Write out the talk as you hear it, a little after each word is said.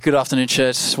Good afternoon,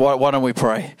 church. Why don't we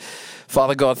pray?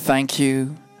 Father God, thank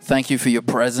you. Thank you for your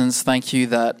presence. Thank you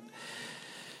that,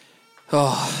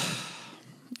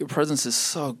 your presence is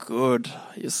so good.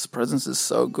 Your presence is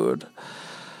so good.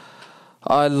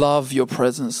 I love your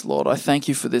presence, Lord. I thank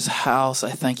you for this house.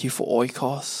 I thank you for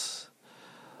Oikos.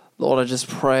 Lord, I just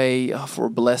pray for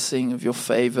a blessing of your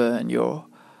favor and your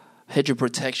hedge of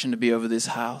protection to be over this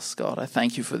house, God. I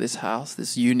thank you for this house,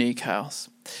 this unique house.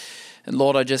 And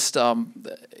Lord, I just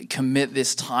commit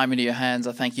this time into your hands.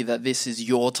 I thank you that this is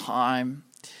your time,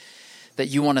 that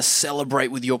you want to celebrate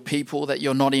with your people, that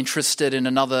you're not interested in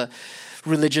another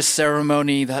religious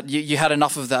ceremony, that you had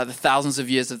enough of that, the thousands of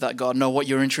years of that, God. No, what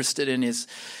you're interested in is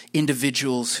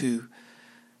individuals who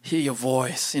hear your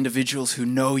voice, individuals who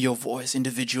know your voice,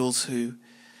 individuals who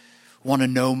want to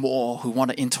know more, who want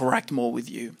to interact more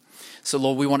with you. So,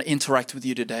 Lord, we want to interact with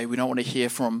you today. We don't want to hear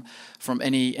from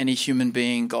any human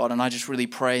being, God. And I just really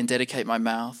pray and dedicate my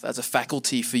mouth as a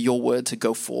faculty for your word to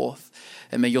go forth.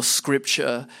 And may your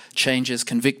scripture changes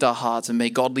convict our hearts, and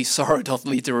may godly sorrow doth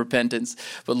lead to repentance.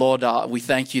 But, Lord, we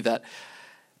thank you that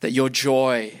your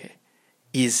joy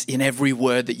is in every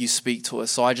word that you speak to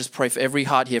us. So I just pray for every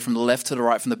heart here, from the left to the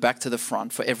right, from the back to the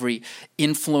front, for every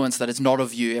influence that is not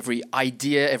of you, every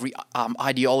idea, every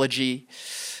ideology,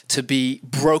 to be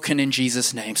broken in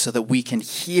Jesus' name, so that we can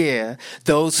hear.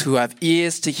 Those who have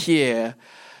ears to hear,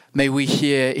 may we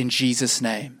hear in Jesus'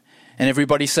 name. And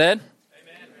everybody said?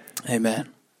 Amen.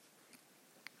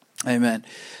 Amen.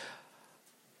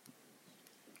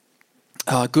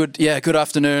 Good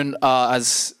afternoon.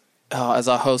 As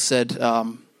our host said,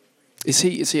 is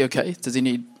he okay? Does he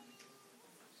need?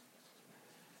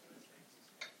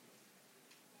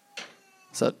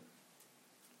 Is that?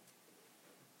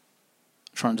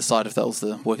 Trying to decide if that was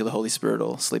the work of the Holy Spirit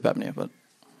or sleep apnea, but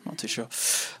I'm not too sure.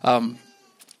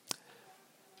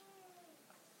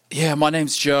 My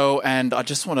name's Joe, and I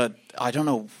don't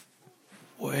know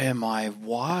where my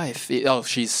wife is. Oh,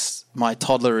 my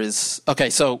toddler is, okay,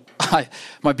 so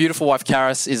my beautiful wife,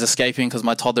 Karis, is escaping because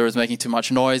my toddler is making too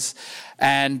much noise,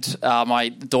 and my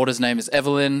daughter's name is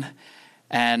Evelyn,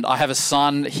 and I have a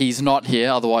son. He's not here,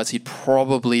 otherwise he'd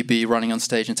probably be running on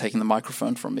stage and taking the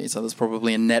microphone from me. So there's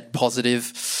probably a net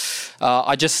positive.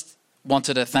 I just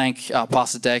wanted to thank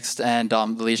Pastor Dex and the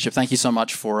leadership. Thank you so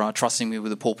much for trusting me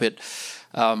with the pulpit.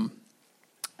 And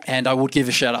I would give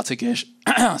a shout out to Gershom.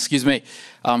 Excuse me,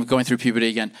 I'm going through puberty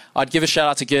again. I'd give a shout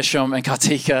out to Gershom and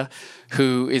Kartika,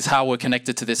 who is how we're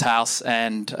connected to this house.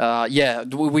 And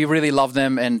we really love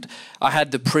them. And I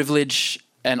had the privilege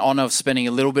and honor of spending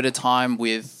a little bit of time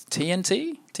with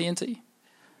TNT.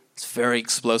 It's very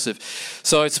explosive.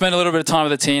 So I spent a little bit of time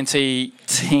with the TNT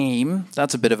team.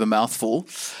 That's a bit of a mouthful.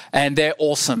 And they're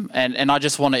awesome. And I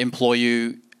just want to implore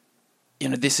you,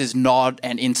 this is not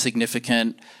an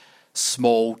insignificant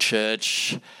small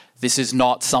church. This is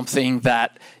not something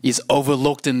that is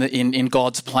overlooked in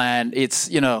God's plan. It's,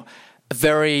 a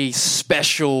very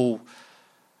special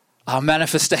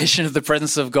manifestation of the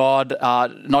presence of God,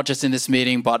 not just in this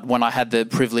meeting, but when I had the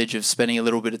privilege of spending a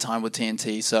little bit of time with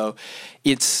TNT. So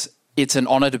it's an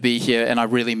honor to be here, and I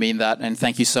really mean that. And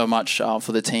thank you so much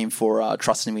for the team for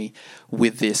trusting me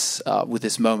with this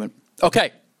moment.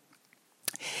 Okay.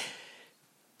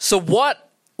 So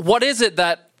what is it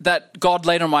that God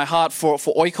laid on my heart for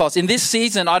Oikos? In this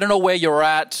season, I don't know where you're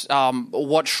at,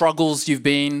 what struggles you've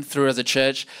been through as a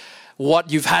church,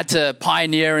 what you've had to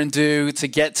pioneer and do to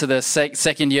get to the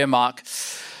second year mark.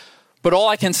 But all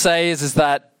I can say is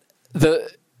that the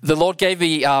Lord gave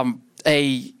me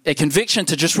a conviction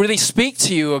to just really speak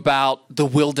to you about the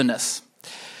wilderness.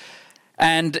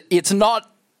 And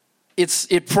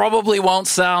it probably won't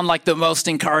sound like the most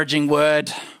encouraging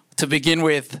word to begin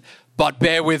with, but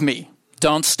bear with me.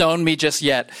 Don't stone me just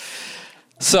yet.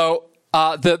 So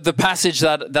the passage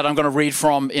that I'm going to read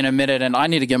from in a minute, and I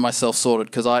need to get myself sorted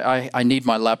because I need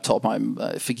my laptop.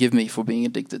 Forgive me for being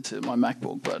addicted to my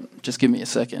MacBook, but just give me a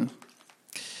second.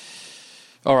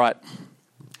 All right.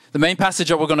 The main passage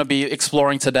that we're going to be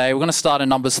exploring today, we're going to start in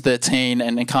Numbers 13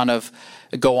 and kind of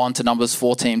go on to Numbers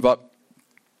 14. But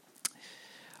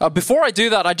before I do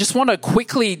that, I just want to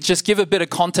quickly just give a bit of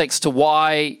context to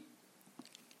why...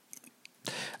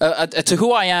 to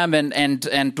who I am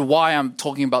and why I'm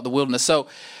talking about the wilderness. So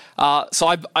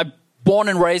I'm born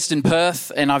and raised in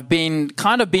Perth, and I've been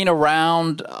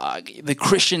around the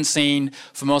Christian scene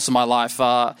for most of my life.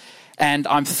 And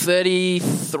I'm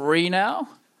 33 now.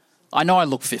 I know I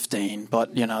look 15,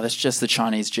 but that's just the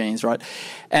Chinese genes, right?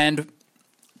 And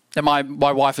my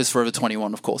wife is forever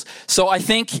 21, of course. So I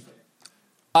think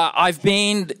I've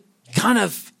been kind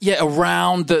of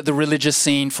around the religious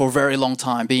scene for a very long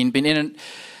time. Been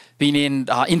been in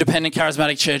independent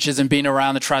charismatic churches and been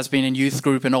around the Trasbean youth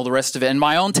group and all the rest of it. And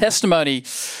my own testimony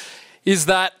is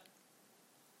that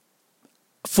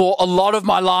for a lot of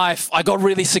my life, I got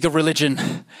really sick of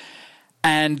religion.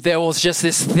 And there was just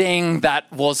this thing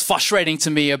that was frustrating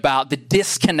to me about the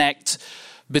disconnect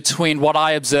between what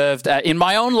I observed in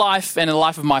my own life and in the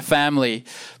life of my family,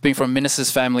 being from a minister's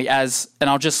family, and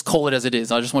I'll just call it as it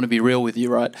is. I just want to be real with you,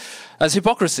 right? As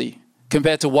hypocrisy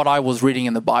compared to what I was reading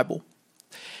in the Bible.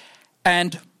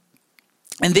 And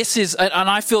this is, and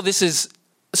I feel this is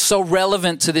so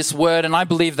relevant to this word, and I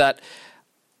believe that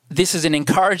this is an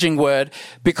encouraging word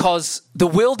because the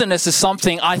wilderness is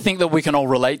something I think that we can all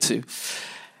relate to.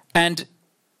 And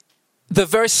the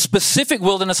very specific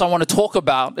wilderness I want to talk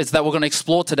about is that we're going to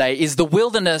explore today is the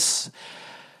wilderness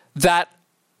that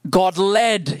God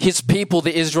led his people,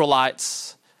 the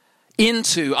Israelites,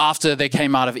 into after they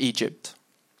came out of Egypt.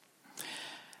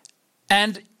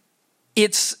 And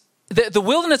it's the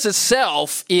wilderness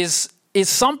itself is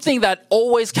something that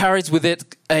always carries with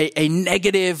it a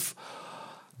negative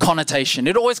connotation.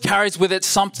 It always carries with it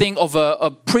something of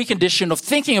a precondition of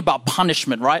thinking about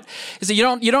punishment, right? Is that you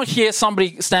don't hear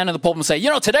somebody stand in the pulpit and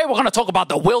say, today we're going to talk about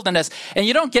the wilderness, and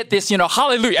you don't get this,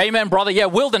 hallelujah, amen, brother, yeah,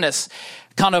 wilderness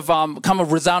kind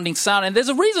of resounding sound. And there's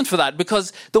a reason for that,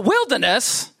 because the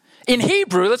wilderness in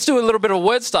Hebrew, let's do a little bit of a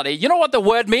word study. You know what the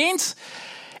word means?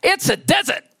 It's a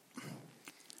desert,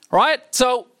 right?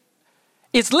 So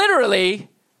it's literally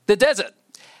the desert.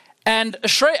 And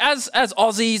as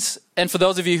Aussies, and for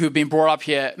those of you who've been brought up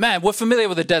here, man, we're familiar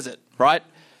with the desert, right?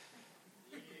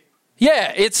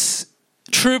 Yeah, it's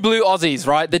true blue Aussies,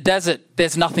 right? The desert,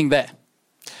 there's nothing there.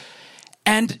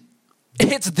 And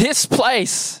it's this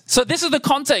place. So this is the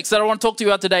context that I want to talk to you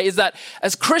about today, is that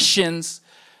as Christians,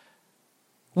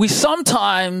 we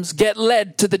sometimes get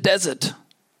led to the desert.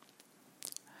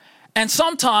 And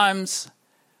sometimes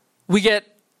we get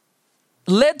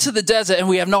led to the desert and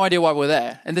we have no idea why we're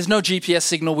there. And there's no GPS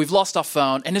signal, we've lost our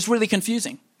phone, and it's really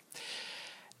confusing.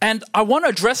 And I want to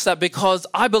address that because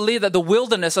I believe that the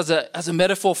wilderness as a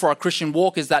metaphor for our Christian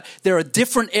walk is that there are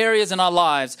different areas in our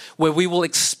lives where we will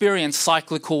experience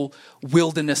cyclical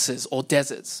wildernesses or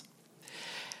deserts.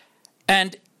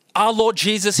 And our Lord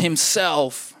Jesus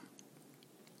himself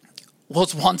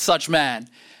was one such man.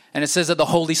 And it says that the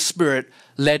Holy Spirit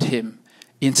led him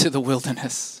into the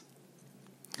wilderness.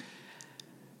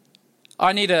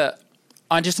 I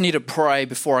just need to pray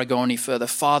before I go any further.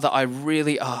 Father, I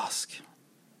really ask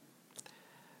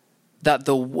that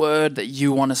the word that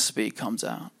you want to speak comes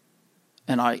out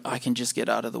and I can just get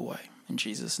out of the way in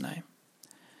Jesus' name.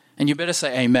 And you better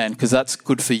say amen, because that's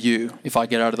good for you if I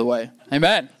get out of the way.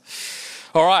 Amen.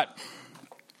 All right.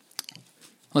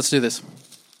 Let's do this.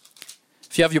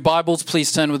 If you have your Bibles,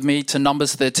 please turn with me to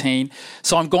Numbers 13.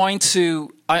 So I'm going to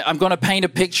paint a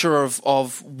picture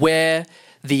of where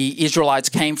the Israelites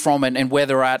came from and where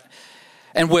they're at.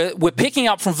 And we're picking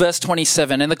up from verse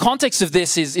 27. And the context of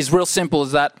this is real simple,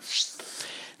 is that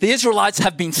the Israelites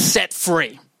have been set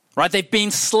free, right? They've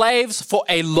been slaves for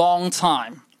a long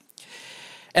time.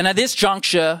 And at this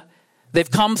juncture, they've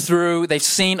come through, they've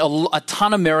seen a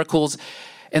ton of miracles,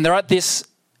 and they're at this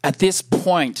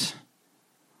point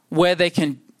where they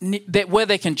can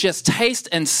just taste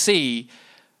and see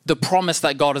the promise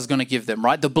that God is going to give them,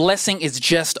 right? The blessing is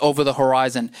just over the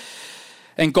horizon.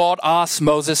 And God asks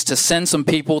Moses to send some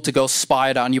people to go spy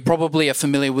it out. And you probably are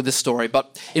familiar with this story.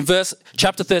 But in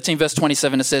chapter 13, verse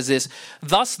 27, it says this: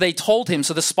 "Thus they told him,"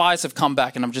 so the spies have come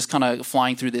back, and I'm just kind of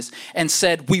flying through this, "and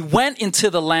said, 'We went into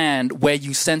the land where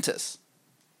you sent us.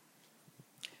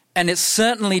 And it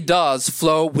certainly does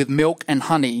flow with milk and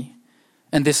honey,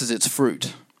 and this is its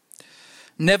fruit.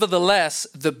 Nevertheless,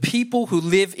 the people who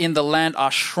live in the land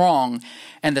are strong,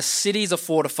 and the cities are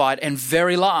fortified and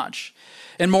very large.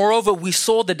 And moreover, we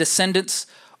saw the descendants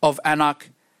of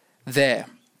Anak there.'"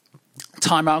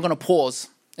 Time out, I'm going to pause.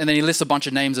 And then he lists a bunch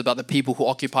of names about the people who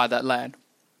occupy that land.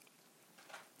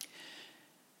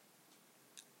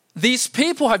 These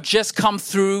people have just come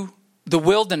through the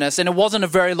wilderness, and it wasn't a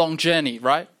very long journey,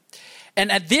 right?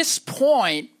 And at this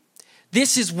point,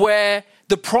 this is where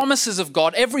the promises of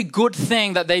God, every good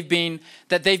thing that they've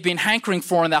been hankering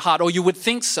for in their heart, or you would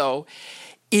think so,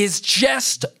 is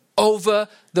just over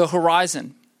the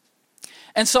horizon.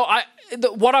 And so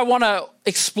what I want to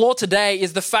explore today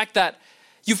is the fact that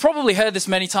you've probably heard this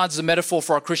many times as a metaphor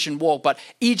for our Christian walk, but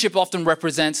Egypt often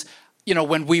represents,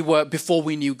 when before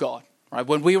we knew God, right?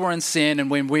 When we were in sin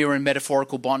and when we were in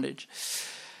metaphorical bondage.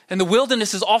 And the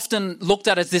wilderness is often looked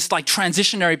at as this like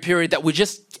transitionary period that we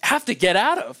just have to get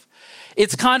out of.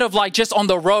 it's kind of like just on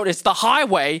the road. It's the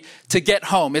highway to get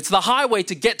home. It's the highway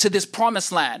to get to this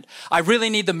promised land. I really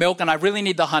need the milk and I really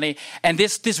need the honey. And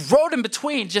this road in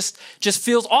between just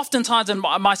feels oftentimes, and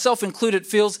myself included,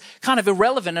 feels kind of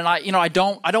irrelevant. And I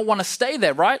don't want to stay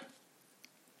there, right?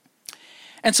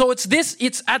 And so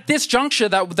it's at this juncture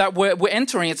that we're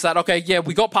entering. It's that, okay, yeah,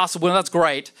 we got past the wilderness. That's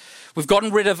great. We've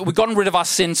gotten rid of our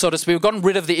sin, so to speak. We've gotten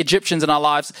rid of the Egyptians in our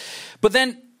lives. But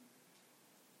then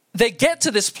they get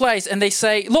to this place and they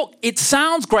say, look, it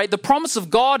sounds great. The promise of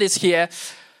God is here.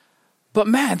 But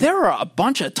man, there are a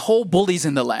bunch of tall bullies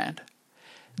in the land.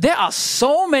 There are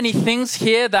so many things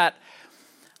here that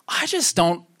I just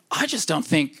don't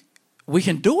think we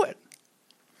can do it.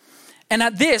 And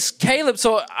at this, Caleb,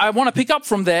 so I want to pick up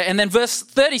from there. And then verse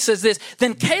 30 says this,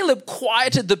 then Caleb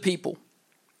quieted the people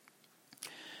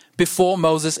before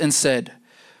Moses and said,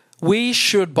 we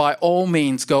should by all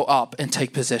means go up and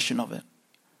take possession of it,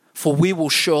 for we will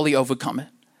surely overcome it.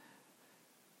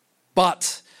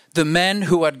 But the men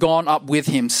who had gone up with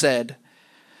him said,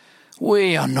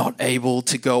 we are not able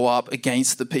to go up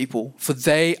against the people, for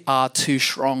they are too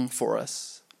strong for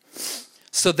us.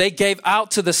 So they gave out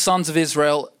to the sons of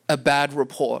Israel a bad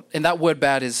report. And that word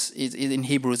bad is in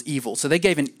Hebrew is evil. So they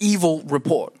gave an evil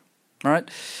report, right,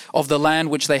 of the land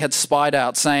which they had spied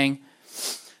out, saying,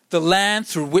 the land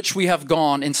through which we have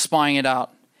gone in spying it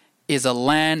out is a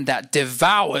land that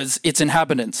devours its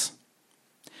inhabitants.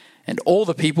 And all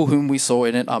the people whom we saw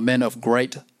in it are men of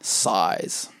great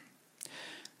size.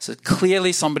 So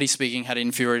clearly somebody speaking had an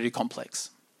inferiority complex.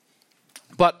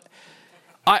 But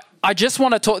I just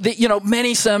want to talk,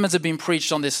 many sermons have been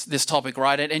preached on this topic,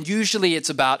 right? And usually it's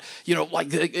about,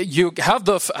 like you have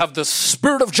the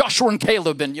spirit of Joshua and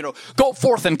Caleb and, go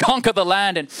forth and conquer the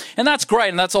land. And that's great.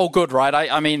 And that's all good, right?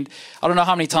 I mean, I don't know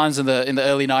how many times in the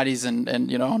early 90s and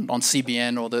on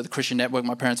CBN or the Christian Network,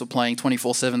 my parents were playing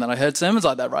 24/7 that I heard sermons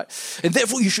like that, right? And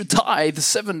therefore you should tithe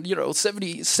 77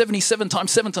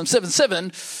 times 7 times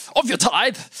 7 of your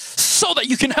tithe so that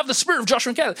you can have the spirit of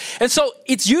Joshua and Caleb. And so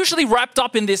it's usually wrapped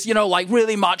up in this, like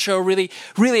really macho, really,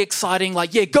 really exciting,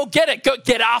 like, yeah, go get it, go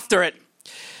get after it.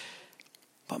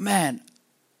 But man,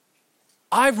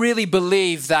 I really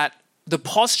believe that the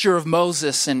posture of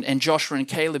Moses and Joshua and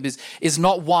Caleb is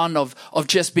not one of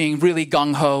just being really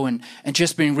gung-ho and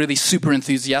just being really super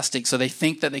enthusiastic so they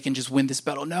think that they can just win this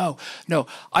battle. No.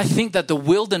 I think that the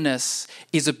wilderness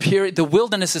is a period, the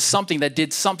wilderness is something that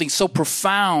did something so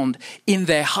profound in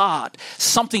their heart,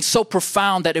 something so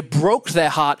profound that it broke their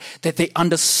heart that they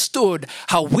understood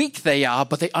how weak they are,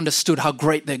 but they understood how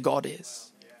great their God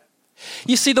is.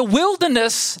 You see, the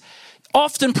wilderness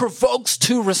often provokes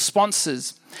two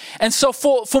responses. And so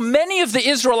for many of the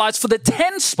Israelites, for the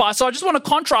 10 spies, so I just want to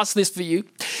contrast this for you.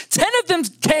 10 of them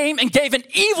came and gave an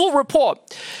evil report.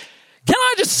 Can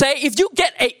I just say, if you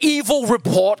get an evil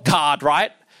report card,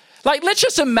 right? Like, let's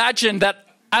just imagine that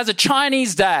as a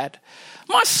Chinese dad,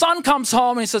 my son comes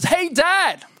home and he says, hey,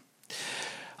 Dad,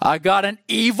 I got an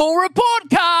evil report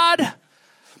card.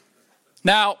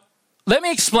 Now, let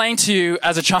me explain to you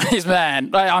as a Chinese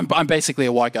man, I'm basically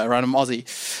a white guy, right? I'm Aussie.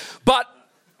 But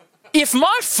if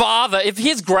my father, if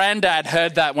his granddad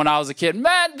heard that when I was a kid,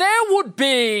 man, there would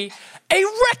be a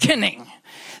reckoning.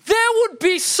 There would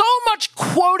be so much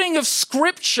quoting of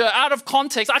scripture out of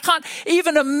context. I can't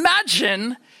even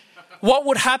imagine what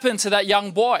would happen to that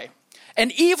young boy.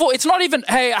 And evil, it's not even,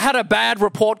 hey, I had a bad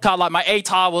report card, like my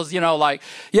ATAR was,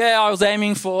 I was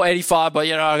aiming for 85, but,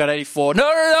 I got 84.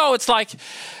 No. It's like,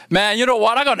 man, you know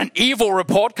what? I got an evil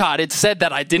report card. It said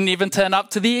that I didn't even turn up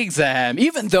to the exam,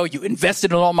 even though you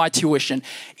invested in all my tuition.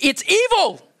 It's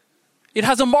evil. It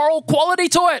has a moral quality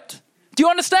to it. Do you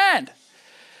understand?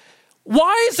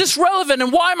 Why is this relevant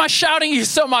and why am I shouting you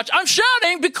so much? I'm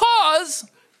shouting because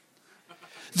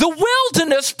the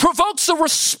wilderness provokes a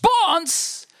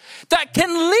response that can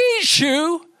lead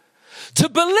you to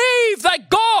believe that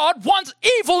God wants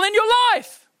evil in your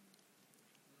life.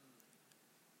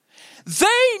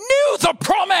 They knew the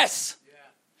promise.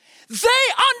 They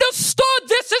understood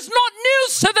this is not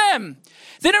news to them.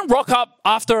 They didn't rock up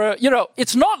after,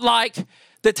 it's not like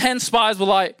the 10 spies were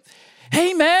like,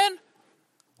 hey man,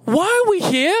 why are we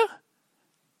here?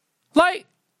 Like,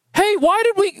 hey, why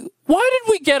did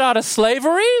we get out of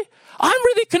slavery? I'm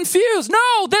really confused.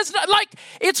 No, there's not,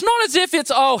 it's not as if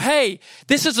it's, oh, hey,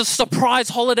 this is a surprise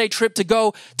holiday trip to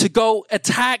go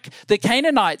attack the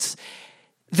Canaanites.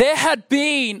 There had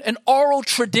been an oral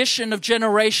tradition of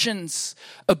generations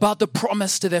about the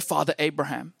promise to their father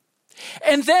Abraham.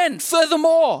 And then,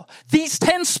 furthermore, these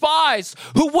 10 spies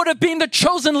who would have been the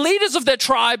chosen leaders of their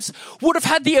tribes would have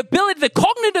had the ability, the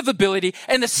cognitive ability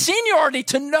and the seniority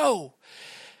to know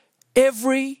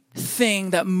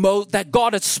everything that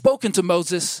God had spoken to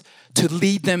Moses to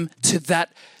lead them to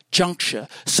that juncture.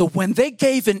 So when they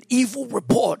gave an evil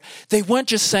report, they weren't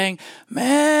just saying,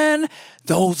 man,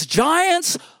 those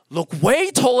giants look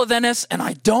way taller than us and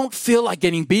I don't feel like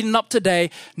getting beaten up today.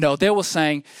 No, they were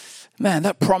saying, man,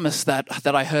 that promise that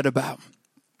I heard about,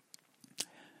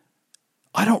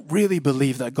 I don't really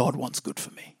believe that God wants good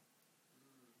for me.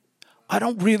 I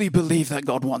don't really believe that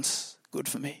God wants good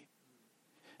for me.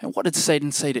 And what did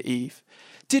Satan say to Eve?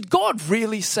 Did God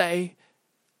really say?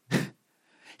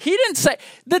 He didn't say.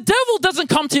 The devil doesn't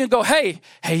come to you and go, hey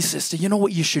sister, you know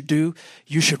what you should do?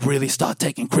 You should really start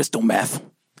taking crystal meth.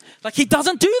 Like, he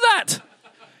doesn't do that.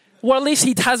 Well, at least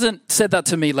he hasn't said that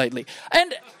to me lately.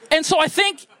 And so I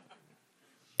think,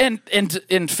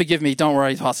 and forgive me, don't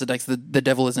worry, Pastor Dex, the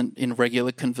devil isn't in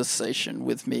regular conversation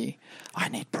with me. I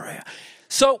need prayer.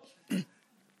 So,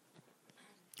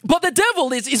 but the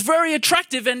devil is very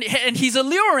attractive and he's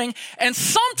alluring, and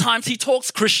sometimes he talks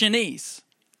Christianese.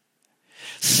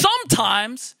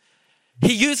 Sometimes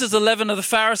he uses the leaven of the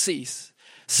Pharisees.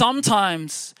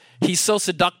 Sometimes he's so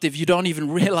seductive you don't even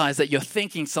realize that you're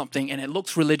thinking something and it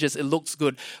looks religious, it looks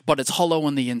good, but it's hollow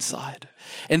on the inside.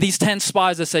 And these 10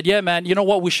 spies have said, yeah, man, you know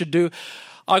what we should do?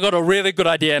 I got a really good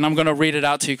idea and I'm going to read it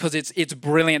out to you because it's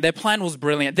brilliant. Their plan was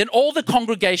brilliant. Then all the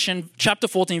congregation, chapter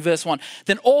 14, verse 1,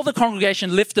 then all the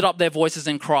congregation lifted up their voices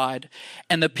and cried,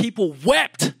 and the people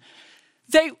wept.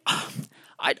 I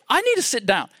need to sit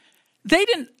down.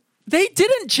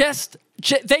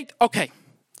 Okay,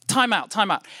 time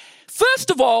out. First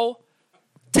of all,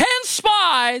 10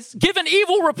 spies give an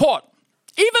evil report,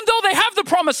 even though they have the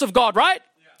promise of God, right?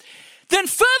 Yeah. Then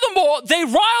furthermore, they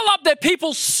rile up their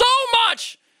people so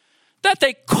much that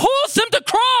they cause them to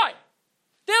cry.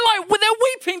 They're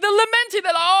weeping, they're lamenting,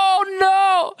 they're like, oh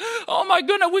no, oh my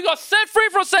goodness, we got set free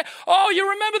from sin. Oh, you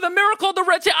remember the miracle of the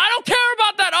Red Sea? I don't care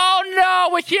about that. Oh no,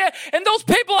 we're here. And those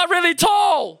people are really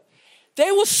tall. They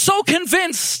were so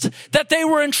convinced that they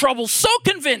were in trouble, so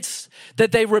convinced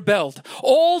that they rebelled.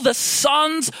 All the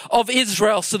sons of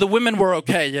Israel, so the women were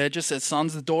okay. Yeah, it just said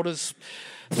sons, the daughters.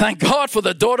 Thank God for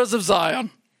the daughters of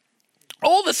Zion.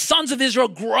 All the sons of Israel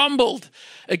grumbled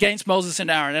against Moses and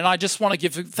Aaron. And I just want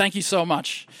to thank you so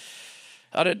much.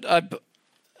 I don't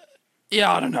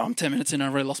know. I'm 10 minutes in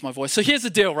and I really lost my voice. So here's the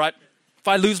deal, right? If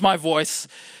I lose my voice,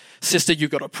 sister, you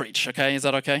got to preach, okay? Is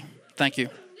that okay? Thank you.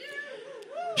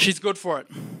 She's good for it.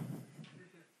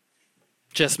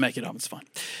 Just make it up. It's fine.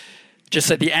 Just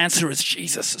say the answer is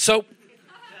Jesus. So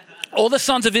all the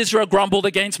sons of Israel grumbled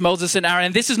against Moses and Aaron.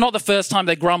 And this is not the first time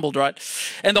they grumbled, right?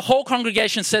 And the whole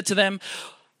congregation said to them,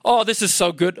 oh, this is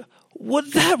so good.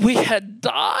 Would that we had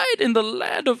died in the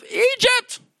land of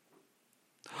Egypt.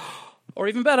 Or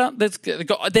even better,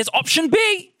 there's option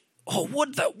B. Oh,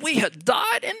 would that we had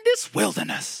died in this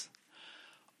wilderness.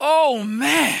 Oh,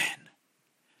 man.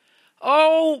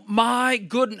 Oh my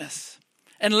goodness.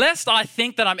 And lest I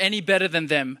think that I'm any better than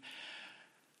them,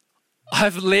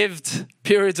 I've lived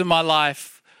periods of my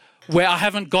life where I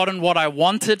haven't gotten what I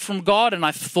wanted from God, and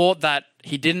I thought that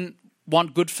he didn't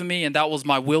want good for me, and that was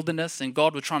my wilderness, and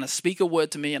God was trying to speak a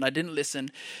word to me and I didn't listen,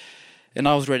 and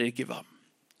I was ready to give up.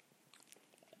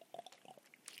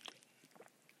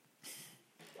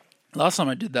 Last time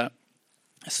I did that,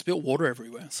 I spilled water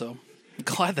everywhere, so I'm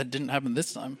glad that didn't happen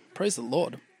this time. Praise the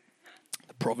Lord.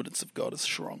 Providence of God is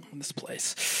strong in this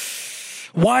place.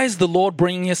 Why is the Lord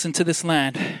bringing us into this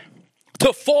land?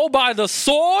 To fall by the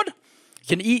sword?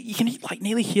 You can like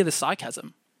nearly hear the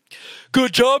sarcasm.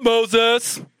 Good job,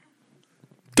 Moses.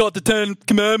 Got the 10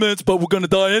 commandments, but we're going to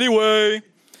die anyway.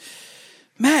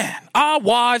 Man, our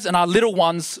wives and our little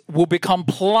ones will become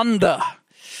plunder.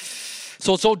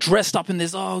 So it's all dressed up in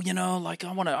this,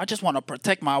 I just want to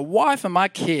protect my wife and my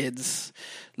kids.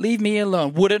 Leave me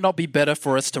alone. Would it not be better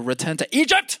for us to return to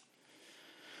Egypt?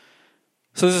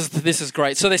 So this is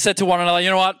great. So they said to one another, you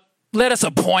know what? Let us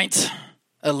appoint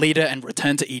a leader and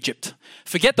return to Egypt.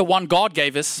 Forget the one God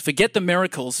gave us. Forget the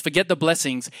miracles. Forget the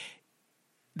blessings.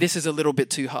 This is a little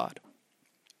bit too hard.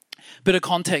 Bit of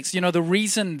context. The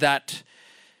reason that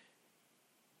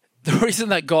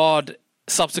God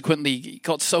subsequently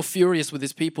got so furious with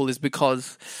his people is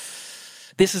because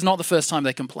this is not the first time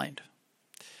they complained.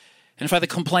 And in fact, the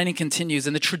complaining continues,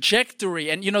 and the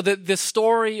trajectory, and the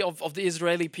story of the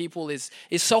Israeli people is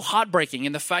so heartbreaking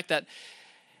in the fact that,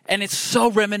 and it's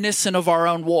so reminiscent of our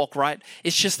own walk, right?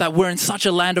 It's just that we're in such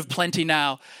a land of plenty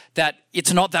now that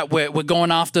it's not that we're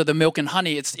going after the milk and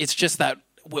honey. It's just that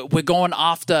we're going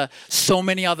after so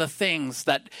many other things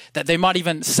that they might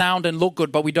even sound and look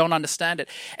good, but we don't understand it.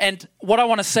 And what I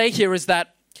want to say here is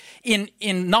that in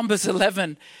Numbers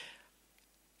 11,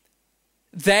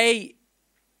 they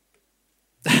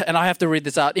and I have to read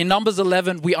this out. In Numbers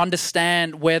 11, we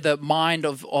understand where the mind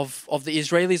of the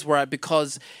Israelis were at,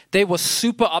 because they were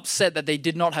super upset that they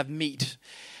did not have meat.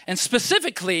 And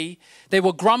specifically, they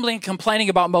were grumbling and complaining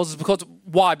about Moses because,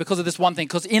 why? Because of this one thing.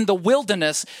 Because in the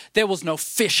wilderness, there was no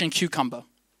fish and cucumber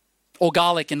or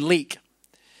garlic and leek.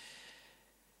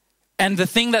 And the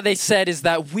thing that they said is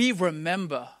that we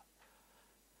remember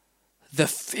the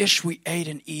fish we ate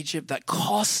in Egypt that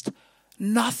cost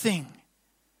nothing.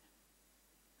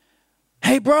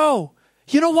 Hey, bro,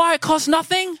 you know why it costs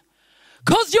nothing?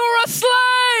 Because you're a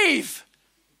slave.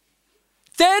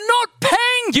 They're not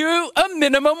paying you a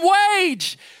minimum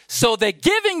wage. So they're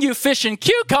giving you fish and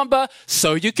cucumber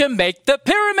so you can make the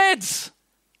pyramids.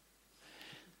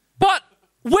 But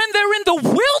when they're in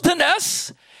the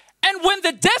wilderness and when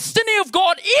the destiny of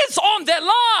God is on their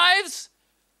lives,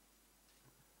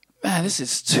 man, this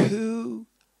is too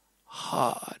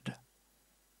hard.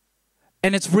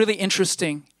 And it's really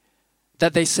interesting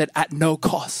that they said at no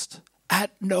cost,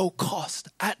 at no cost,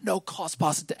 at no cost,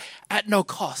 Pastor, at no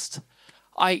cost.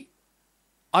 I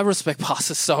respect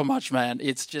pastors so much, man.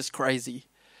 It's just crazy.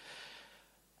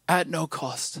 At no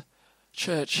cost.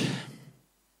 Church,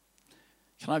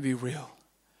 can I be real?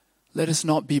 Let us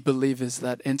not be believers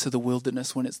that enter the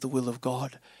wilderness when it's the will of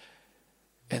God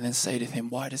and then say to him,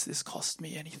 why does this cost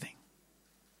me anything?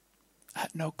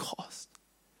 At no cost.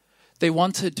 They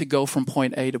wanted to go from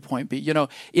point A to point B. You know,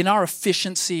 in our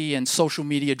efficiency and social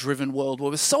media driven world, where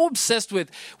we're so obsessed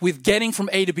with getting from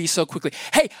A to B so quickly.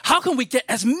 Hey, how can we get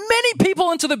as many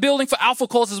people into the building for Alpha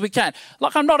Course as we can?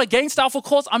 Like, I'm not against Alpha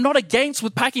Course. I'm not against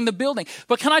with packing the building.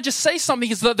 But can I just say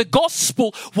something is that the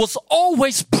gospel was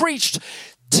always preached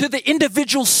to the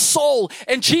individual soul.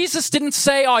 And Jesus didn't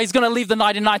say, oh, he's going to leave the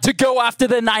 99 to go after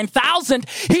the 9,000.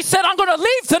 He said, I'm going to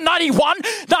leave the 91,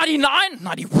 99,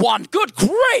 91. Good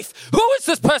grief. Who is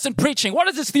this person preaching? What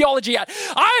is this theology at?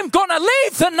 I am going to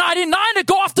leave the 99 to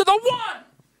go after the one.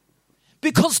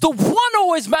 Because the one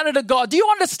always mattered to God. Do you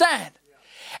understand?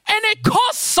 And it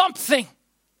costs something.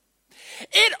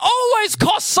 It always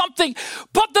costs something.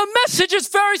 But the message is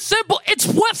very simple. It's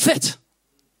worth it.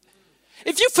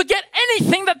 If you forget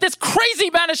anything that this crazy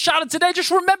man has shouted today,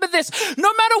 just remember this. No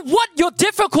matter what your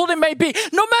difficulty may be,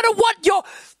 no matter what your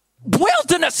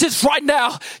wilderness is right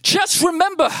now, just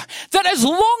remember that as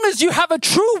long as you have a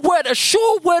true word, a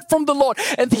sure word from the Lord,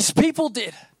 and these people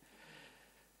did,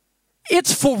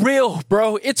 it's for real,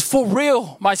 bro. It's for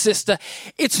real, my sister.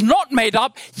 It's not made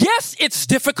up. Yes, it's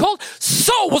difficult.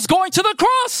 So was going to the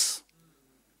cross.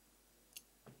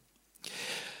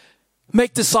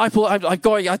 Make disciple. I'm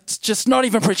just not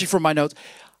even preaching from my notes.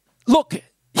 Look,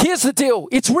 here's the deal.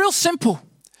 It's real simple.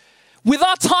 With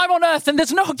our time on earth, and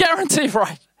there's no guarantee,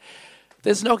 right?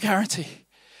 There's no guarantee.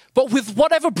 But with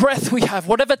whatever breath we have,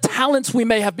 whatever talents we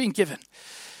may have been given,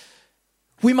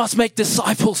 we must make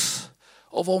disciples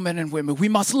of all men and women. We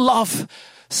must love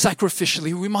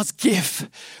sacrificially. We must give.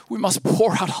 We must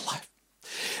pour out our life.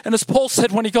 And as Paul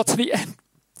said when he got to the end,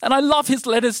 and I love his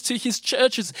letters to his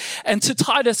churches and to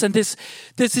Titus. And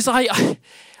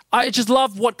I just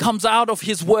love what comes out of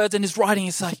his words and his writing.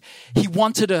 It's like he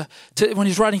wanted to when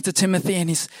he's writing to Timothy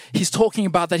and he's talking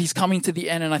about that he's coming to the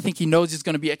end, and I think he knows he's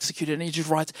going to be executed. And he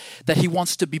just writes that he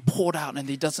wants to be poured out, and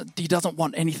he doesn't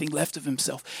want anything left of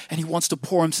himself, and he wants to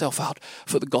pour himself out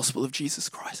for the gospel of Jesus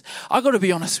Christ. I got to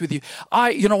be honest with you.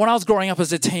 When I was growing up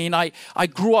as a teen, I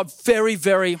grew up very,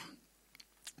 very.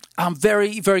 I'm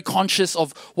very, very conscious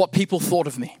of what people thought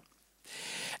of me.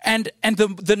 And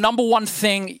the number one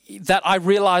thing that I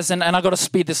realized, and I got to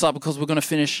speed this up because we've got to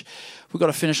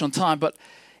finish on time, but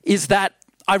is that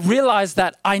I realized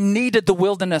that I needed the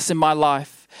wilderness in my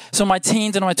life. So my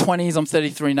teens and my 20s, I'm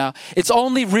 33 now. It's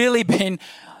only really been,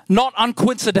 not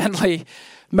uncoincidentally,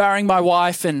 marrying my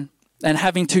wife and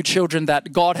having 2 children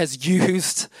that God has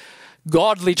used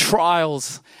godly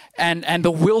trials and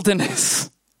the wilderness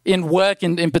in work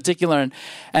in particular,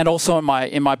 and also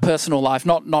in my personal life,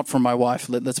 not from my wife,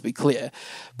 let's be clear,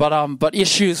 but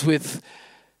issues with,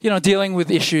 dealing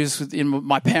with issues in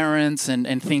my parents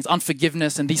and things,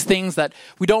 unforgiveness and these things that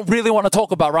we don't really want to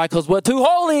talk about, right? Because we're too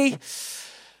holy.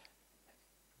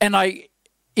 And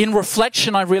in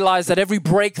reflection, I realized that every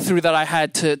breakthrough that I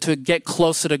had to get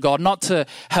closer to God, not to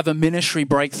have a ministry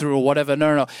breakthrough or whatever,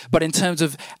 no, but in terms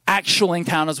of actual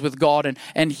encounters with God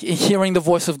and hearing the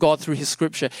voice of God through his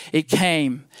scripture, it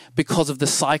came because of the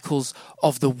cycles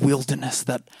of the wilderness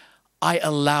that I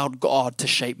allowed God to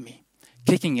shape me.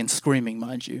 Kicking and screaming,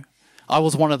 mind you. I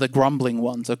was one of the grumbling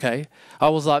ones, okay? I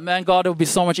was like, man, God, it would be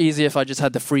so much easier if I just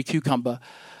had the free cucumber.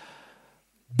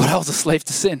 But I was a slave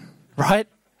to sin, right?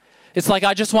 It's like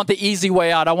I just want the easy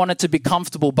way out. I want it to be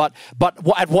comfortable, but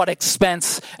at what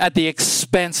expense? At the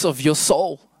expense of your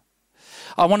soul.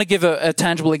 I want to give a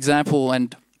tangible example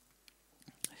and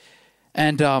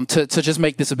to just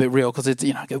make this a bit real, because it's,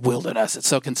 wilderness. It's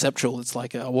so conceptual. It's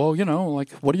like, what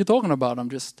are you talking about? I'm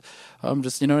just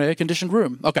an air-conditioned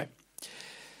room. Okay.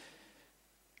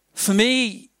 For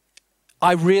me,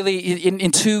 I really,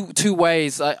 in two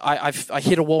ways, I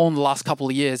hit a wall in the last couple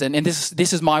of years, and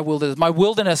this is my wilderness. My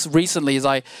wilderness recently is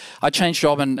I changed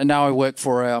job, and now I work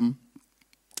for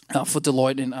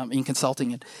Deloitte in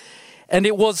consulting, and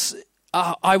it was.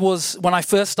 When I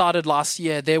first started last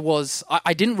year,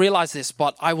 I didn't realize this,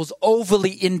 but I was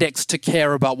overly indexed to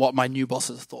care about what my new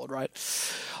bosses thought, right?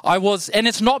 And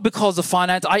it's not because of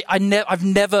finance. I've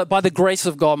never, by the grace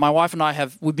of God, my wife and I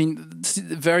we've been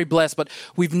very blessed, but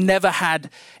we've never had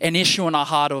an issue in our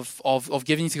heart of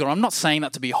giving to God. I'm not saying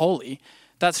that to be holy.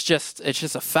 It's just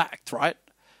a fact, right?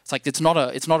 It's like it's not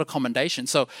a commendation.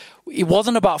 So it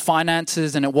wasn't about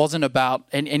finances and it wasn't about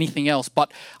anything else.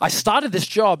 But I started this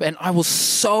job and I was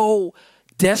so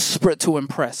desperate to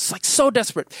impress, like so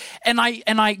desperate. And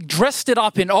I dressed it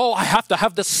up in, I have to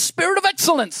have the spirit of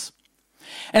excellence.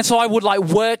 And so I would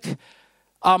work.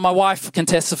 My wife can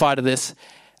testify to this.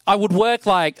 I would work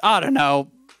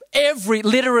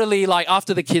literally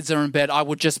after the kids are in bed, I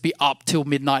would just be up till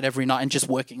midnight every night and just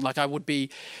working. I'd be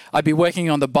working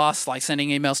on the bus, sending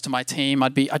emails to my team.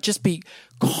 I'd just be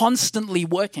constantly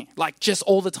working, just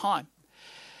all the time.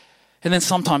 And then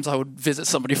sometimes I would visit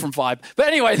somebody from Vibe. But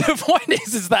anyway, the point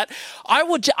is that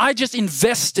I just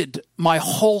invested my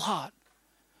whole heart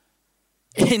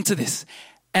into this.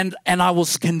 And I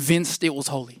was convinced it was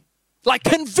holy.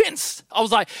 Convinced. I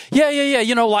was like, yeah.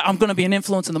 I'm going to be an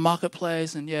influence in the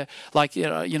marketplace, and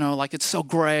it's so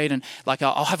great, and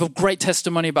I'll have a great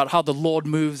testimony about how the Lord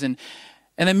moves, and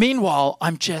then meanwhile,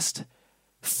 I'm just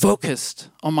focused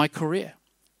on my career.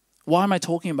 Why am I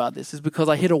talking about this? Is because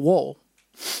I hit a wall.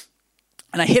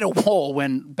 And I hit a wall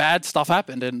when bad stuff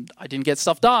happened and I didn't get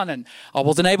stuff done and I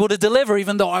wasn't able to deliver,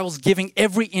 even though I was giving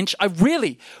every inch. I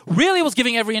really, really was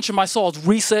giving every inch of my soul. I was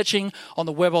researching on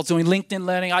the web. I was doing LinkedIn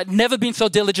learning. I'd never been so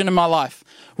diligent in my life,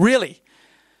 really,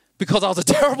 because I was a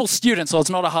terrible student, so it's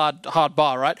not a hard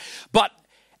bar, right? But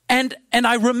And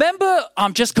I remember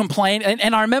just complaining,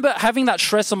 and I remember having that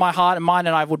stress in my heart and mind,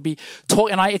 and I would be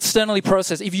talking, and I externally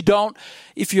process. If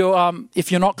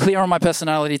you're not clear on my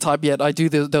personality type yet, I do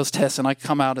those tests, and I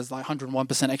come out as 101%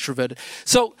 extroverted.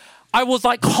 So I was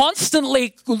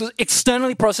constantly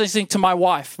externally processing to my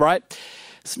wife, right?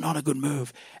 It's not a good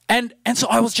move. And so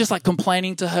I was just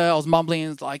complaining to her. I was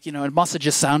mumbling, it must have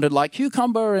just sounded like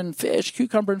cucumber and fish.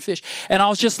 And I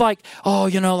was just my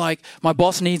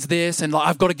boss needs this and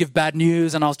I've got to give bad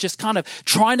news. And I was just kind of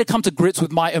trying to come to grips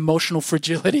with my emotional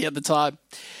fragility at the time.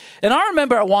 And I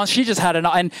remember at once she just had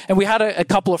and we had a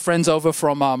couple of friends over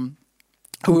from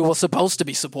who we were supposed to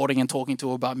be supporting and talking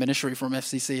to about ministry from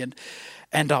FCC.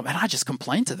 And I just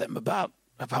complained to them about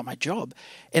my job.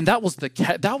 And that was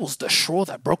the straw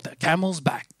that broke the camel's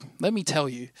back. Let me tell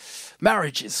you,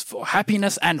 marriage is for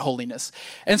happiness and holiness.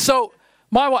 And so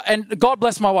my wife, and God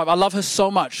bless my wife, I love her so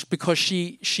much because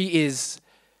she just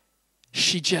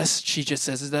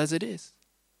says it as it is.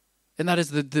 And that is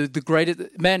the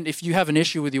greatest. Men, if you have an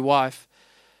issue with your wife,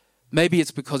 maybe it's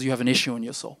because you have an issue in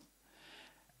your soul.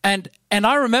 And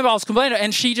I remember I was complaining,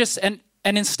 and she just, and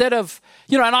instead of,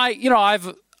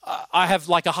 I have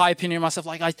a high opinion of myself.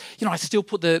 I still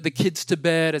put the kids to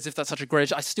bed as if that's such a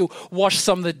great. I still wash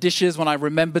some of the dishes when I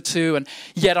remember to, and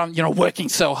yet I'm working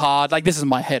so hard. This is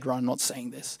my head, right? I'm not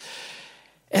saying this.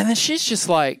 And then she's just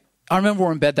I remember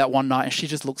we're in bed that one night, and she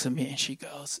just looks at me and she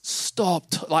goes, "Stop!"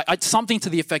 Something to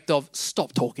the effect of,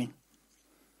 "Stop talking."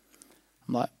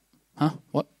 I'm like, "Huh?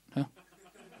 What?"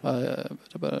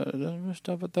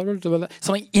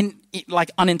 Something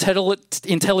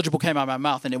unintelligible came out of my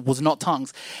mouth, and it was not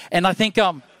tongues. And I think,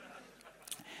 and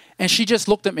she just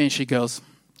looked at me and she goes,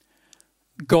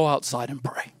 "Go outside and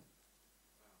pray."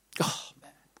 Oh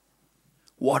man,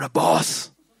 what a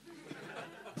boss!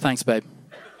 Thanks, babe.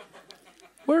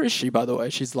 Where is she, by the way?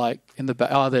 She's in the back.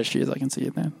 Oh, there she is. I can see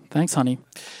it there. Thanks, honey.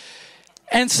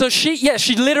 And so she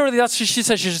literally, that's what she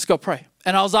said. She just go pray.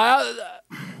 And I was like.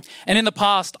 And in the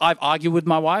past, I've argued with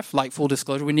my wife, full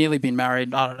disclosure. We've nearly been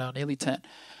married, I don't know, nearly 10.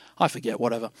 I forget,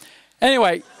 whatever.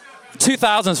 Anyway,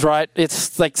 2000s, right?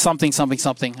 It's something.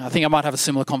 I think I might have a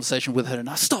similar conversation with her, and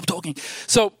I stop talking.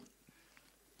 So,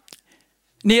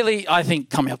 nearly, I think,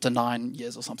 coming up to 9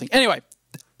 years or something. Anyway,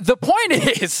 the point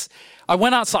is, I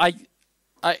went outside.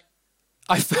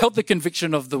 I felt the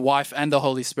conviction of the wife and the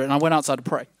Holy Spirit, and I went outside to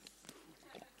pray.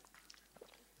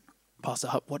 Pastor,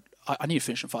 what? I need to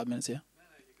finish in 5 minutes here.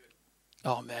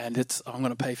 Oh man, I'm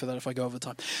going to pay for that if I go over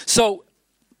time. So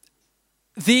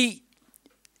the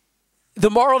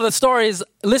moral of the story is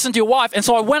listen to your wife. And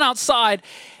so I went outside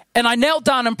and I knelt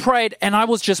down and prayed, and I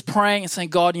was just praying and saying,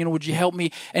 God, would you help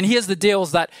me? And here's the deal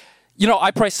is that,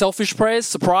 I pray selfish prayers,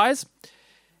 surprise.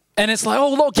 And it's like,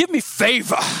 oh Lord, give me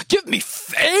favor. Give me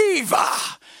favor.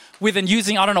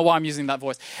 I don't know why I'm using that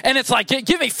voice. And it's like,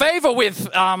 give me favor with,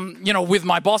 with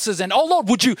my bosses. And oh Lord,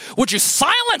 would you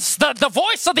silence the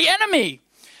voice of the enemy?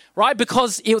 Right?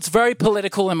 Because it's very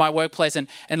political in my workplace. And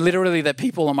literally there are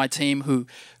people on my team who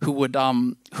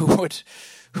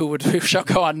shall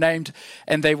go unnamed,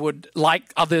 and they would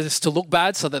like others to look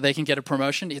bad so that they can get a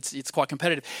promotion. It's quite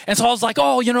competitive. And so I was like,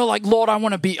 Lord, I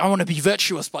want to be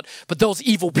virtuous, but those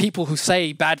evil people who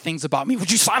say bad things about me,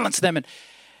 would you silence them? And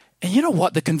you know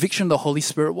what the conviction of the Holy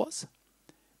Spirit was?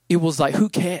 It was like, who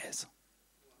cares?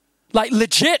 Like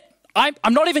legit,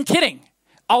 I'm not even kidding.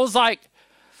 I was like,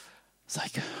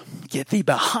 get thee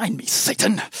behind me,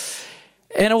 Satan.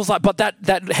 And it was like, but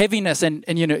that heaviness and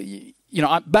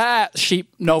I'm bad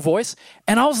sheep, no voice.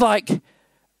 And I was like,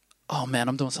 oh man,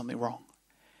 I'm doing something wrong.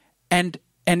 And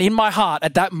in my heart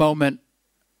at that moment,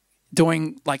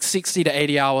 doing like 60 to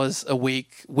 80 hours a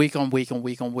week on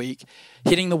week,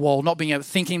 hitting the wall, not being able,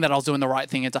 thinking that I was doing the right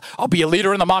thing. I'll be a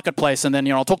leader in the marketplace, and then,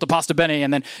 I'll talk to Pastor Benny,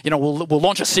 and then, we'll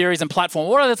launch a series and platform.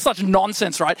 What that's such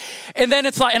nonsense, right? And then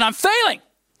it's like, and I'm failing.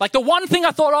 Like the one thing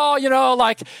I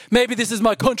thought, maybe this is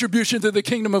my contribution to the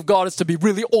kingdom of God is to be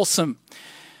really awesome.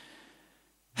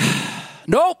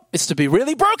 Nope, it's to be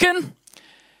really broken.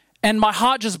 And my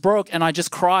heart just broke, and I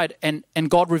just cried, and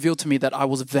God revealed to me that I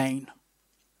was vain.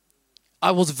 I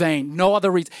was vain, no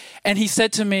other reason. And he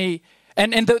said to me,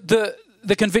 and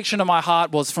the conviction of my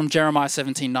heart was from Jeremiah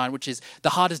 17:9, which is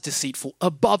the heart is deceitful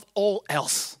above all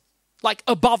else. Like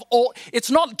above all,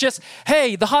 it's not just,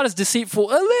 hey, the heart is deceitful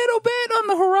a little bit on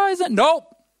the horizon. Nope,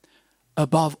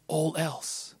 above all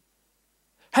else.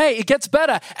 Hey, it gets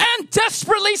better and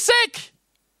desperately sick.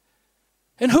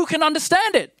 And who can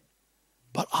understand it?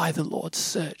 But I, the Lord,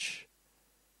 search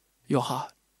your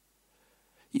heart.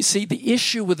 You see, the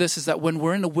issue with this is that when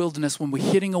we're in the wilderness, when we're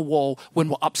hitting a wall, when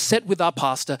we're upset with our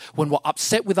pastor, when we're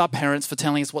upset with our parents for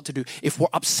telling us what to do, if we're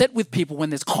upset with people, when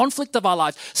there's conflict of our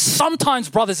lives, sometimes,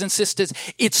 brothers and sisters,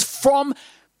 it's from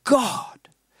God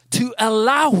to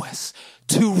allow us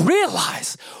to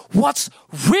realize what's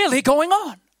really going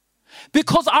on.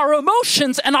 Because our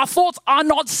emotions and our thoughts are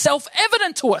not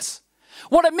self-evident to us.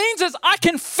 What it means is I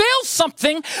can feel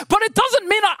something, but it doesn't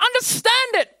mean I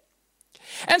understand it.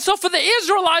 And so for the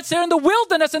Israelites, they're in the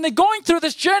wilderness and they're going through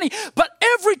this journey, but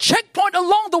every checkpoint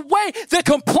along the way, they're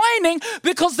complaining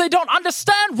because they don't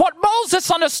understand what Moses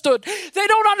understood. They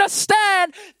don't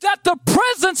understand that the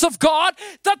presence of God,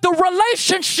 that the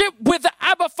relationship with the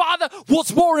Abba Father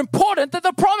was more important than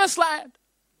the promised land.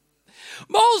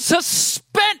 Moses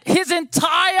spent his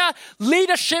entire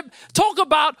leadership, talk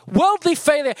about worldly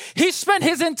failure. He spent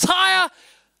his entire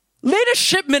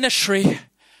leadership ministry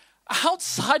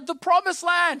outside the promised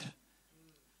land.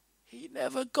 He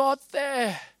never got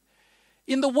there.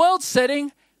 In the world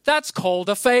setting, that's called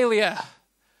a failure.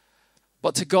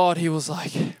 But to God, he was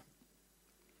like,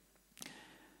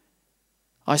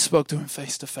 I spoke to him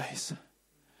face to face.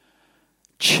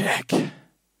 Check.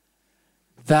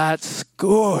 That's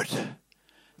good.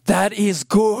 That is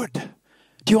good.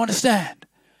 Do you understand?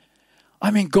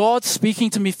 I mean, God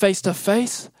speaking to me face to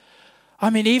face. I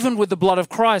mean, even with the blood of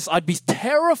Christ, I'd be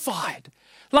terrified.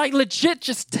 Like legit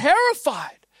just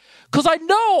terrified. Because I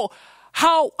know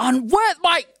how unworthy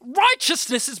my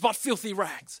righteousness is but filthy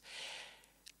rags.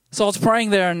 So I was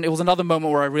praying there, and it was another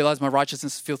moment where I realized my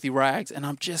righteousness is filthy rags, and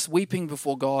I'm just weeping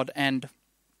before God, and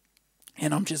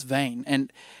I'm just vain.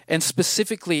 And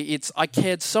specifically, I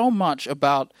cared so much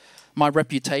about my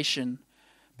reputation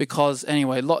because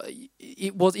anyway,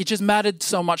 it just mattered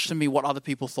so much to me what other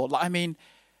people thought. I mean,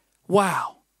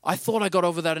 wow, I thought I got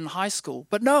over that in high school,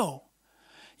 but no.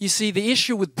 You see, the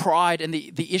issue with pride and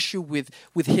the issue with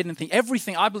hidden things,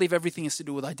 I believe everything is to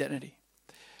do with identity,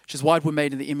 which is why we're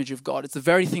made in the image of God. It's the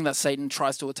very thing that Satan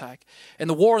tries to attack. And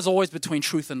the war is always between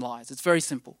truth and lies. It's very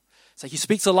simple. It's like he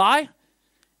speaks a lie,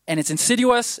 and it's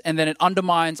insidious, and then it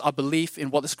undermines our belief in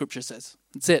what the scripture says.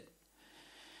 That's it.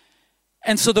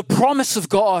 And so the promise of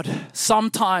God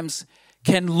sometimes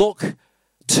can look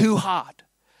too hard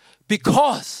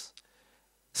because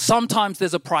sometimes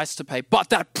there's a price to pay.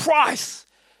 But that price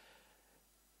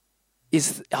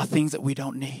are things that we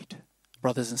don't need,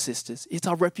 brothers and sisters. It's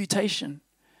our reputation.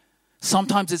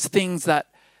 Sometimes it's things that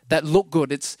look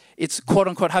good. It's quote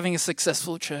unquote having a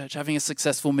successful church, having a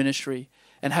successful ministry,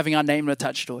 and having our name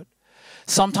attached to it.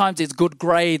 Sometimes it's good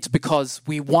grades because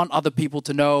we want other people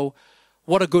to know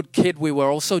what a good kid we were,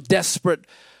 or so desperate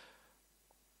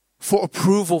for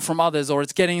approval from others, or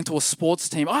it's getting into a sports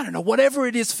team. I don't know, whatever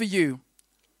it is for you.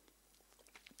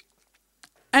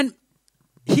 And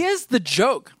here's the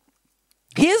joke.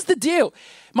 Here's the deal.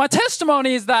 My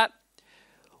testimony is that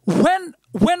when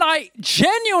I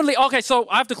genuinely, okay, so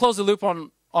I have to close the loop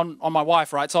on my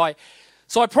wife, right? So I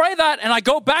pray that, and I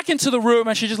go back into the room,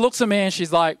 and she just looks at me and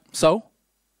she's like, so?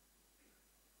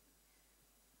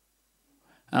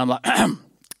 And I'm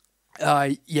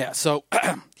like, yeah, so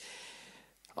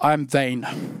I'm vain.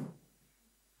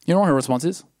 You know what her response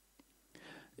is?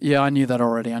 Yeah, I knew that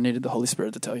already. I needed the Holy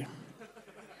Spirit to tell you.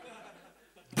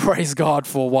 Praise God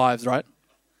for wives, right?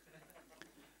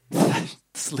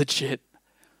 It's legit.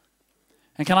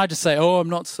 And can I just say, I'm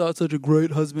not such a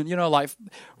great husband. You know, like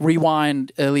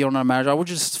rewind early on in our marriage, I would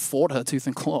just fought her tooth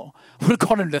and claw. I would have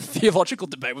gone into a theological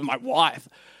debate with my wife.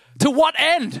 To what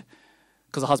end?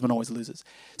 Because the husband always loses.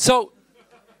 So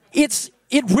it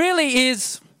really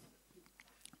is,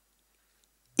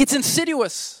 it's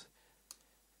insidious.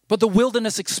 But the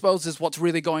wilderness exposes what's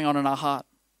really going on in our heart.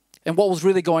 And what was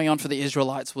really going on for the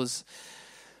Israelites was,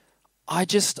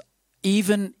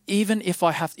 even if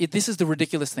I have, this is the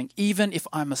ridiculous thing, even if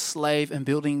I'm a slave and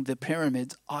building the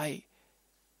pyramids, I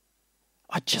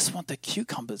just want the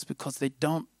cucumbers because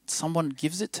someone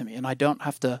gives it to me and I don't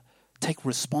have to take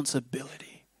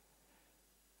responsibility.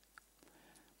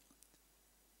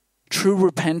 True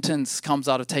repentance comes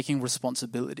out of taking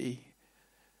responsibility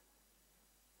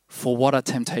for what are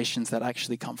temptations that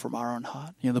actually come from our own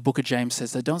heart. You know, the book of James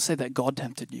says that don't say that God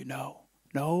tempted you. No.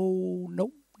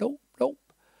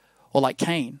 Or like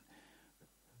Cain,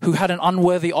 who had an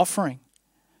unworthy offering.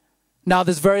 Now,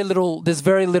 there's very little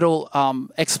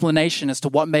explanation as to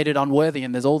what made it unworthy,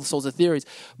 and there's all sorts of theories.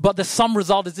 But the sum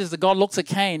result is this, that God looks at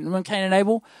Cain. Remember Cain and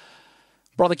Abel?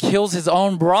 Brother kills his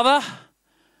own brother.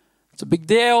 It's a big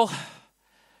deal.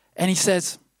 And he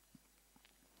says,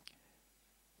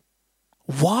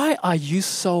 why are you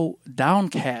so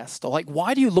downcast? Or like,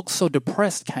 why do you look so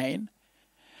depressed, Cain?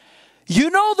 You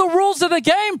know the rules of the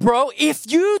game, bro. If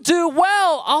you do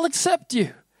well, I'll accept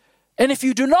you. And if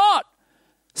you do not,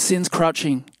 sin's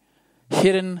crouching,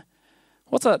 hidden.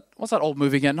 What's that old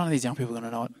movie again? None of these young people are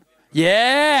going to know it.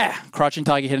 Yeah, Crouching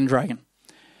Tiger, Hidden Dragon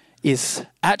is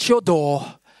at your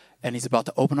door, and he's about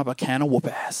to open up a can of whoop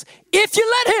ass. If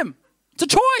you let him, it's a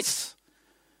choice.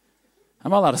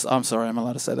 I'm allowed to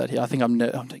say that here. I think I'm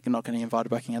not getting invited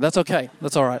back in here. That's okay.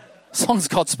 That's all right. As long as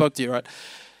God spoke to you, right?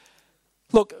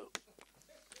 Look,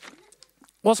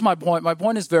 what's my point? My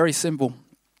point is very simple.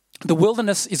 The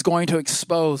wilderness is going to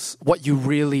expose what's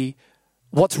really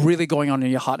going on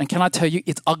in your heart. And can I tell you,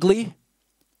 it's ugly.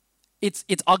 It's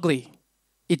ugly.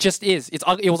 It just is. It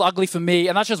was ugly for me.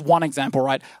 And that's just one example,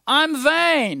 right? I'm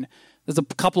vain. There's a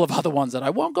couple of other ones that I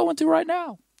won't go into right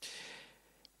now.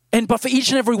 But for each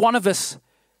and every one of us,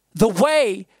 the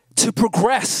way to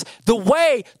progress, the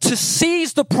way to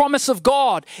seize the promise of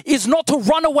God is not to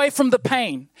run away from the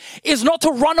pain, is not to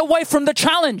run away from the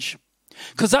challenge.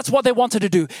 Because that's what they wanted to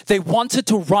do. They wanted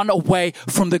to run away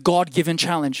from the God-given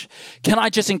challenge. Can I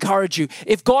just encourage you?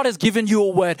 If God has given you a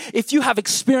word, if you have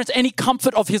experienced any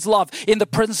comfort of His love in the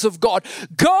presence of God,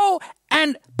 go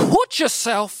and put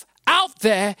yourself out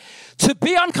there to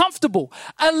be uncomfortable.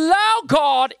 Allow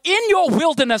God in your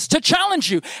wilderness to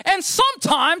challenge you. And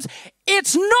sometimes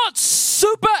it's not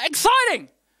super exciting.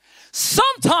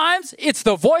 Sometimes it's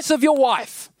the voice of your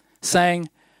wife saying,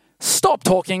 stop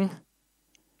talking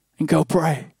and go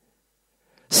pray.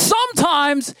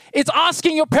 Sometimes it's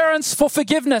asking your parents for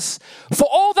forgiveness for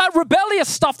all that rebellious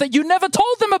stuff that you never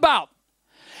told them about.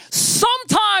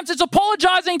 Sometimes it's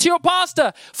apologizing to your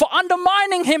pastor for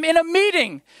undermining him in a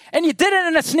meeting and you did it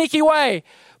in a sneaky way,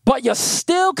 but you're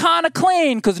still kind of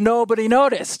clean because nobody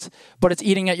noticed, but it's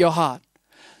eating at your heart.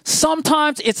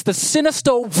 Sometimes it's the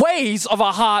sinister ways of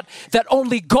our heart that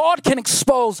only God can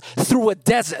expose through a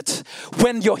desert.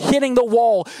 When you're hitting the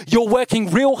wall, you're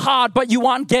working real hard, but you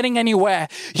aren't getting anywhere.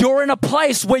 You're in a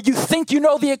place where you think you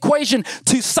know the equation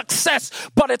to success,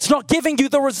 but it's not giving you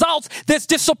the results. There's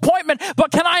disappointment,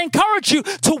 but can I encourage you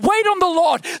to wait on the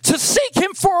Lord, to seek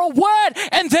Him for a word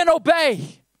and then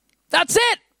obey. That's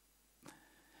it.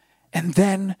 And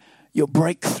then your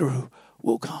breakthrough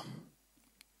will come.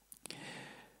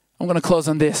 I'm going to close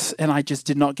on this, and I just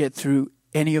did not get through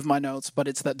any of my notes, but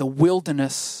it's that the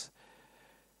wilderness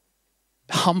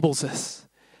humbles us.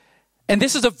 And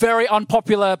this is a very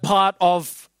unpopular part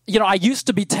of, I used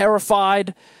to be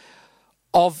terrified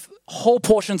of whole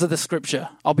portions of the scripture,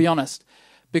 I'll be honest,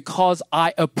 because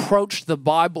I approached the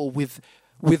Bible with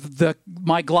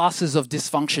my glasses of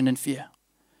dysfunction and fear.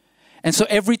 And so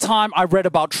every time I read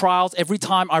about trials, every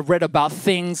time I read about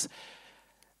things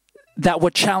that were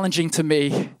challenging to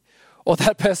me or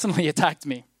that personally attacked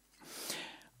me,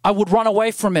 I would run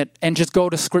away from it and just go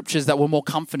to scriptures that were more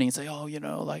comforting and say, oh,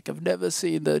 like I've never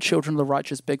seen the children of the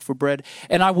righteous beg for bread.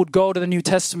 And I would go to the New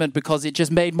Testament because it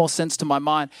just made more sense to my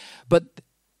mind. But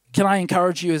can I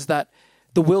encourage you is that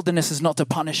the wilderness is not to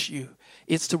punish you.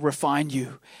 It's to refine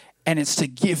you. And it's to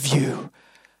give you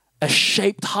a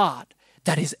shaped heart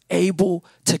that is able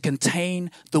to contain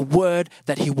the word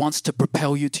that he wants to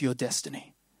propel you to your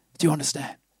destiny. Do you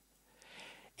understand?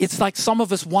 It's like some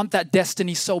of us want that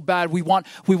destiny so bad. We want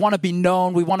to be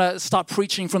known. We want to start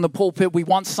preaching from the pulpit. We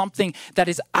want something that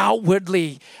is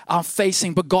outwardly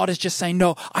facing. But God is just saying,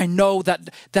 no, I know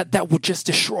that would just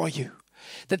destroy you.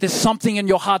 That there's something in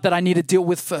your heart that I need to deal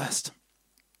with first.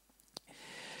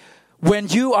 When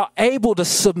you are able to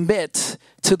submit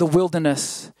to the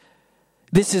wilderness,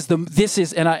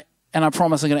 and I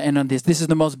promise I'm going to end on this. This is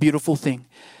the most beautiful thing.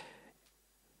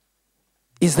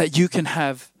 Is that you can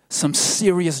have some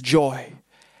serious joy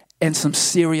and some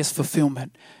serious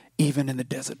fulfillment even in the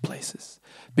desert places,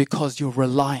 because your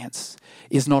reliance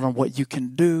is not on what you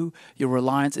can do. Your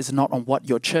reliance is not on what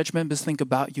your church members think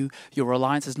about you. Your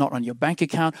reliance is not on your bank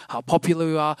account, how popular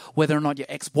you are, whether or not your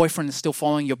ex-boyfriend is still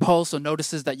following your posts or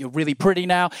notices that you're really pretty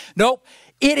now. Nope.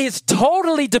 It is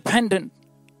totally dependent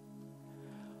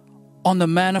on the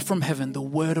manna from heaven, the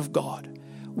word of God.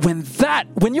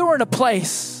 When you're in a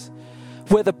place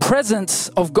where the presence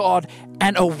of God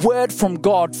and a word from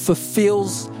God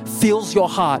fills your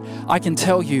heart, I can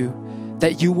tell you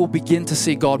that you will begin to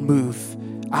see God move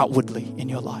outwardly in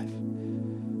your life.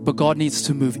 But God needs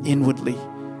to move inwardly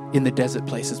in the desert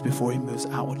places before he moves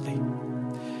outwardly.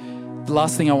 The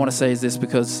last thing I want to say is this,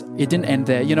 because it didn't end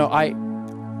there. I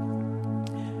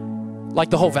like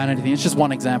the whole vanity thing. It's just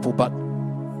one example, but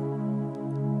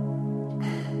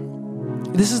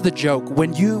this is the joke.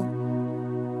 When you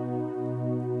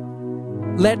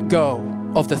let go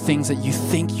of the things that you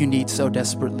think you need so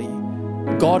desperately,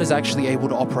 God is actually able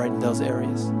to operate in those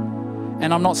areas.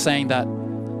 And I'm not saying that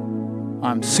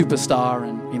I'm superstar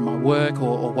in my work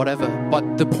or whatever,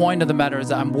 but the point of the matter is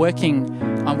that I'm working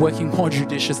more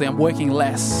judiciously, I'm working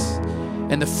less,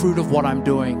 and the fruit of what I'm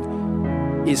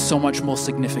doing is so much more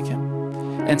significant.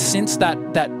 And since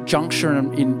that juncture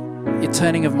in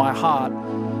turning of my heart,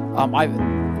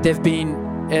 there've been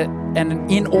an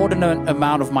inordinate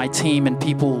amount of my team and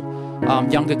people,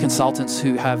 younger consultants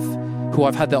who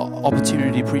I've had the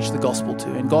opportunity to preach the gospel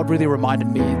to. And God really reminded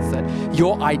me that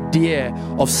your idea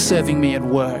of serving me at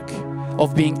work,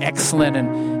 of being excellent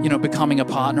and becoming a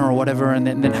partner or whatever, and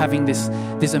then having this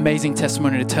amazing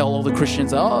testimony to tell all the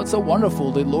Christians, oh, it's so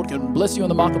wonderful, the Lord can bless you in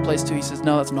the marketplace too. He says,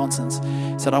 no, that's nonsense.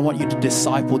 He said, I want you to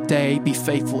disciple be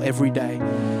faithful every day.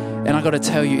 And I got to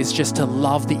tell you, it's just to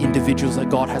love the individuals that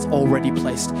God has already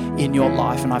placed in your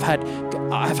life. And I've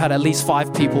had at least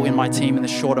 5 people in my team in the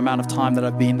short amount of time that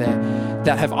I've been there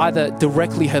that have either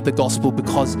directly heard the gospel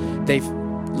because they've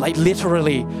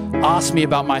literally asked me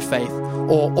about my faith,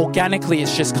 or organically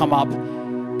it's just come up.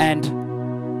 And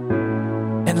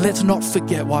let's not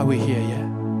forget why we're here, yeah?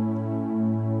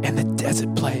 And the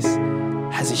desert place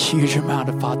has a huge amount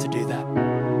of part to do that.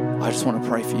 I just want to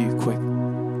pray for you quick.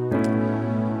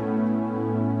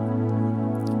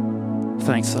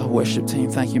 Thanks, our worship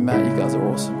team. Thank you, Matt. You guys are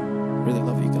awesome. Really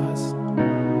love you guys.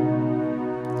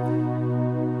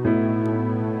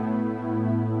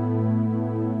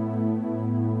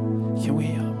 Can we,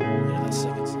 that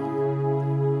second song?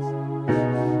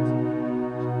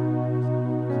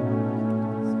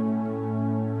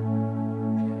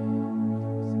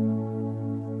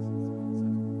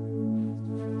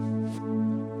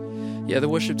 Yeah, the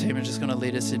worship team is just going to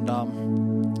lead us in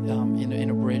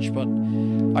a bridge, but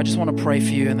I just want to pray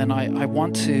for you, and then I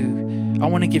want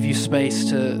to give you space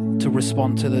to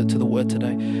respond to the word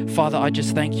today. Father, I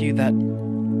just thank you that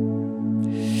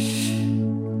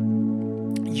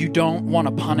you don't want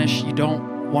to punish, you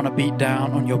don't want to beat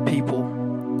down on your people.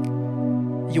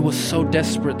 You were so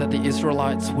desperate that the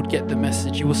Israelites would get the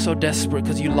message. You were so desperate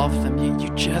because you loved them. You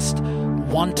just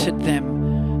wanted them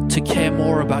to care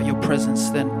more about your presence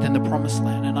than the promised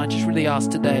land. And I just really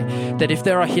ask today that if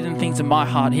there are hidden things in my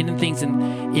heart, hidden things in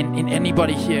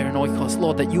anybody here in Oikos,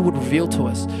 Lord, that you would reveal to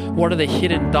us what are the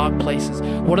hidden dark places,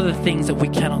 what are the things that we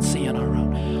cannot see on our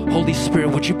own. Holy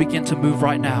Spirit, would you begin to move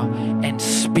right now and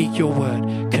speak your word,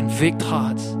 convict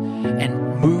hearts,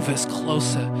 and move us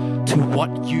closer to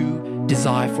what you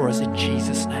desire for us in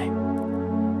Jesus' name.